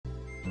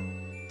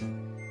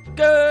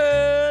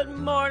Good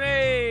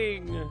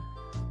morning!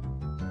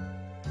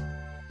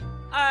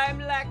 I'm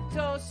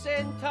lactose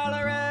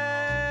intolerant!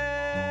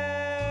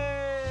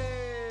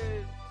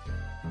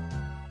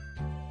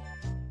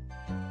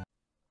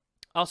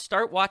 I'll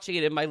start watching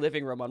it in my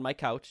living room on my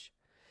couch,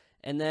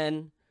 and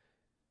then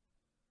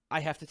I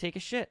have to take a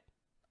shit.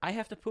 I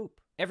have to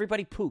poop.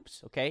 Everybody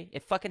poops, okay?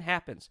 It fucking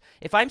happens.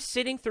 If I'm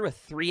sitting through a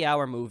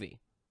 3-hour movie,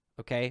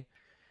 okay,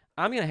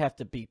 I'm going to have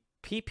to be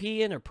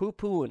pee-peeing or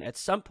poo-pooing at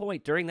some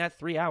point during that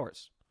 3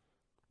 hours.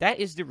 That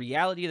is the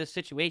reality of the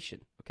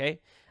situation, okay?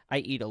 I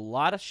eat a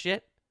lot of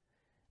shit.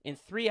 In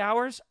 3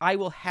 hours, I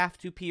will have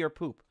to pee or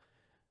poop.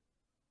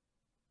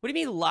 What do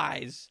you mean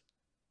lies?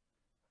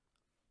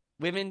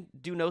 Women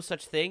do no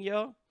such thing, yo?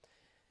 All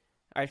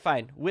right,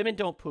 fine. Women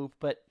don't poop,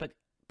 but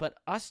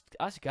us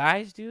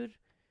guys, dude,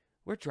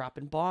 we're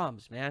dropping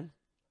bombs, man.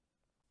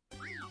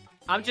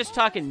 I'm just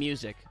talking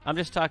music.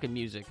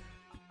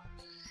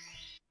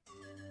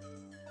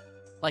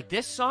 Like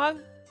this song?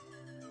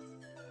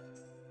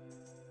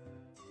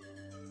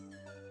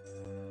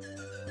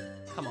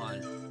 Come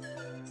on.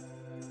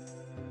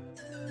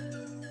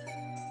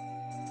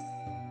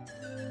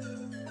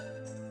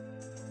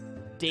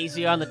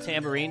 Daisy on the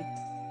tambourine.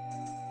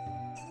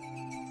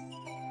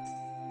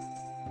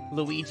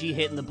 Luigi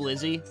hitting the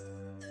blizzy.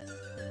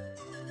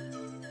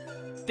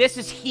 This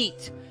is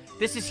heat.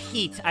 This is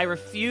heat. I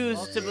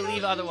refuse to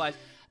believe otherwise.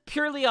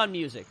 Purely on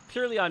music.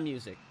 Purely on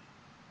music.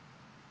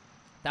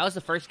 That was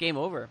the first game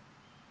over.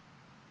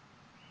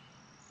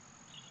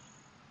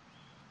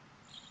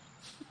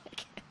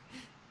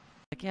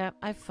 Yeah,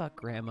 I fuck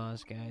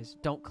grandmas, guys.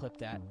 Don't clip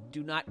that.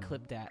 Do not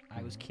clip that.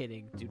 I was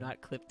kidding. Do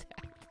not clip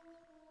that.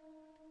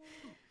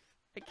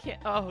 I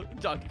can't. Oh,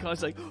 Donkey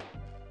Kong's like...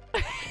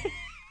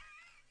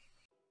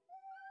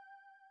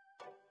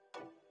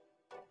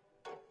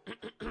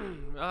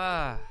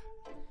 I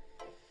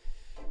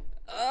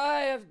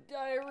have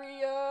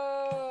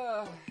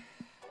diarrhea.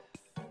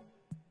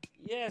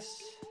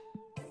 Yes.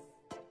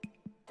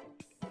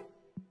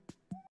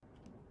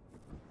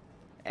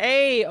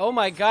 Hey, oh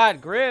my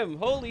god, Grim.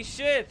 Holy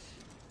shit.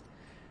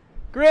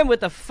 Grim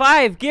with the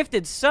 5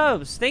 gifted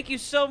subs. Thank you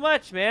so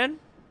much, man.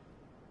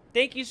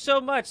 Thank you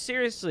so much,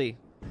 seriously.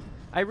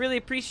 I really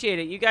appreciate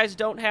it. You guys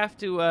don't have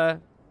to,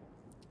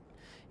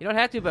 you don't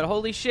have to, but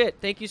holy shit.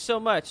 Thank you so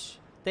much.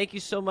 Thank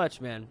you so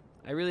much, man.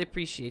 I really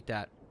appreciate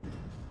that.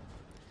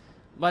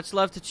 Much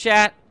love to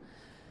chat.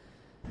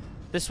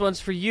 This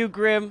one's for you,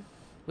 Grim,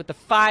 with the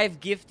 5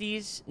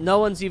 gifties. No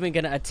one's even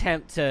gonna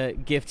attempt to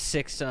gift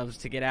 6 subs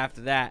to get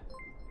after that.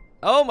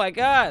 Oh my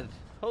god.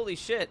 Holy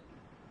shit.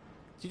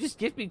 Did you just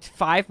give me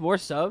 5 more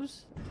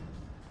subs?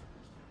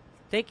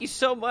 Thank you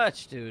so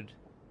much, dude.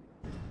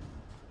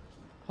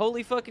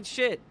 Holy fucking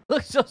shit.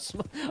 Looks so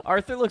small.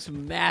 Arthur looks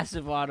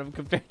massive on him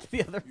compared to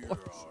the other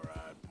ones.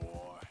 Alright,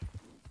 boy.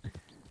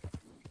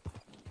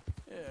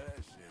 Yeah,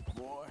 that's it,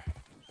 boy.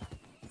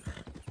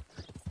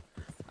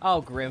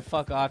 Oh, Grim,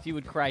 fuck off. You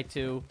would cry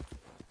too.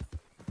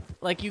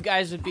 Like you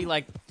guys would be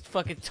like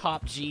fucking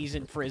top G's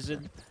in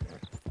prison.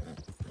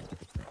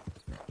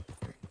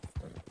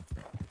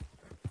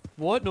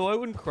 What? No, I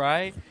wouldn't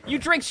cry. You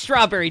drink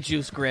strawberry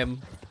juice,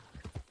 Grim.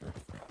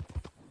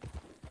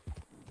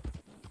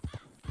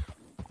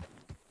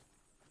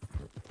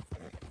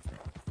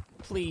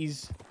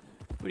 Please.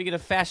 What, are you gonna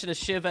fashion a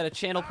shiv out of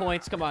channel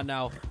points? Come on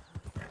now.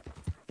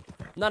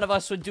 None of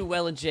us would do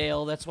well in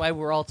jail. That's why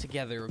we're all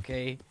together,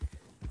 okay?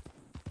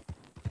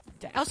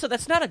 Also,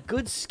 that's not a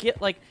good skill.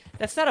 Like,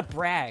 that's not a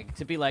brag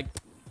to be like,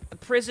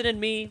 prison and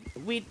me,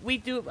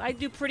 I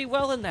do pretty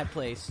well in that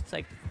place. It's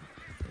like...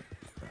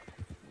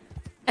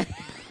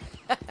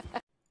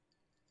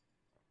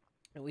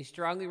 And we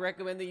strongly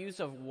recommend the use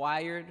of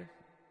wired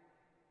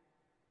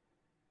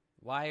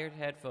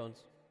headphones.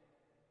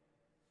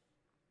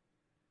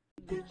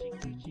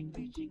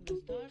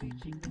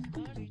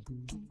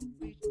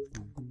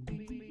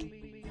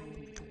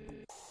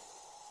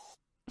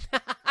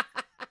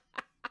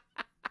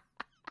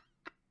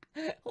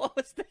 What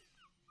was that?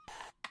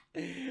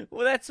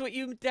 Well, that's what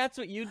you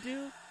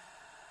do?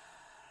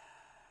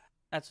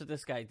 That's what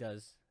this guy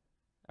does.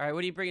 All right,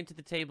 what are you bringing to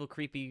the table,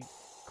 creepy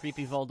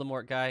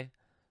Voldemort guy?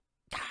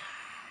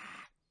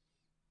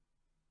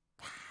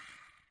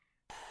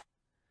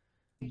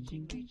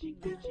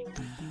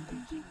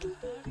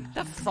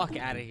 The fuck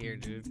out of here,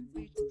 dude.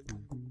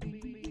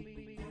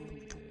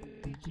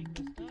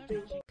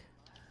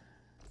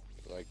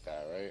 Like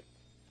that, right?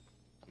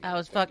 I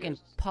was fucking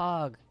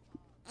pog.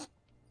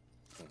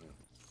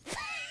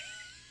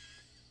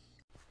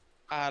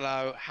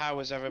 Hello, how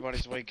is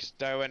everybody's week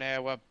doing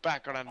here? We're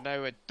back on a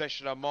new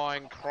edition of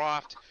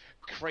Minecraft.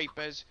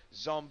 Creepers,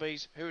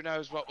 zombies, who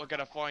knows what we're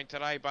gonna find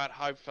today, but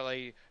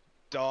hopefully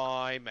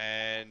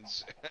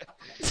diamonds.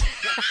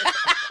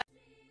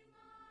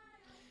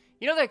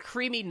 You know that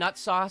creamy nut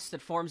sauce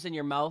that forms in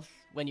your mouth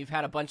when you've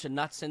had a bunch of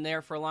nuts in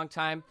there for a long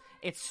time?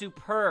 It's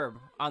superb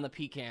on the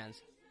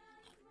pecans.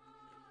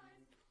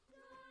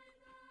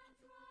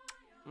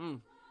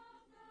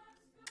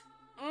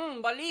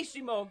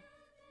 Bellissimo.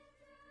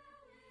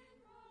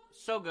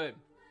 So good.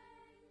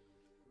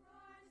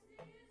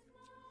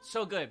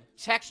 So good.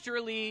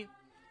 Texturally,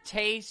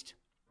 taste.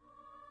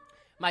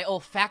 My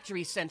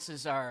olfactory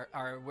senses are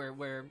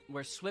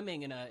we're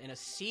swimming in a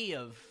sea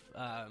of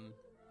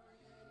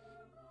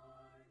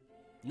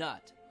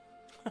nut.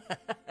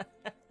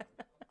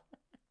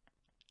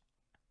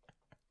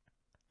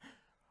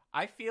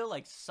 I feel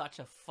like such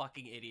a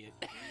fucking idiot.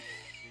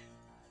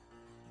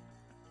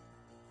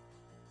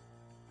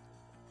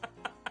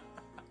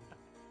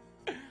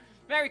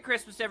 Merry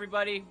Christmas,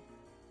 everybody.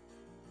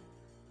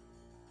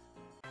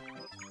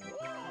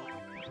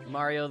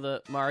 Mario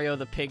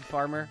the pig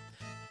farmer.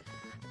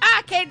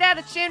 I came down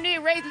the chimney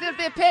and raised a little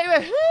bit of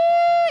paper.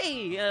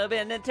 Hoo-wee!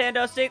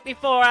 Nintendo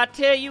 64. I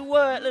tell you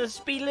what, little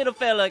speedy little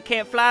fella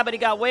can't fly, but he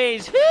got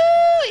ways.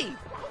 Hoo-wee!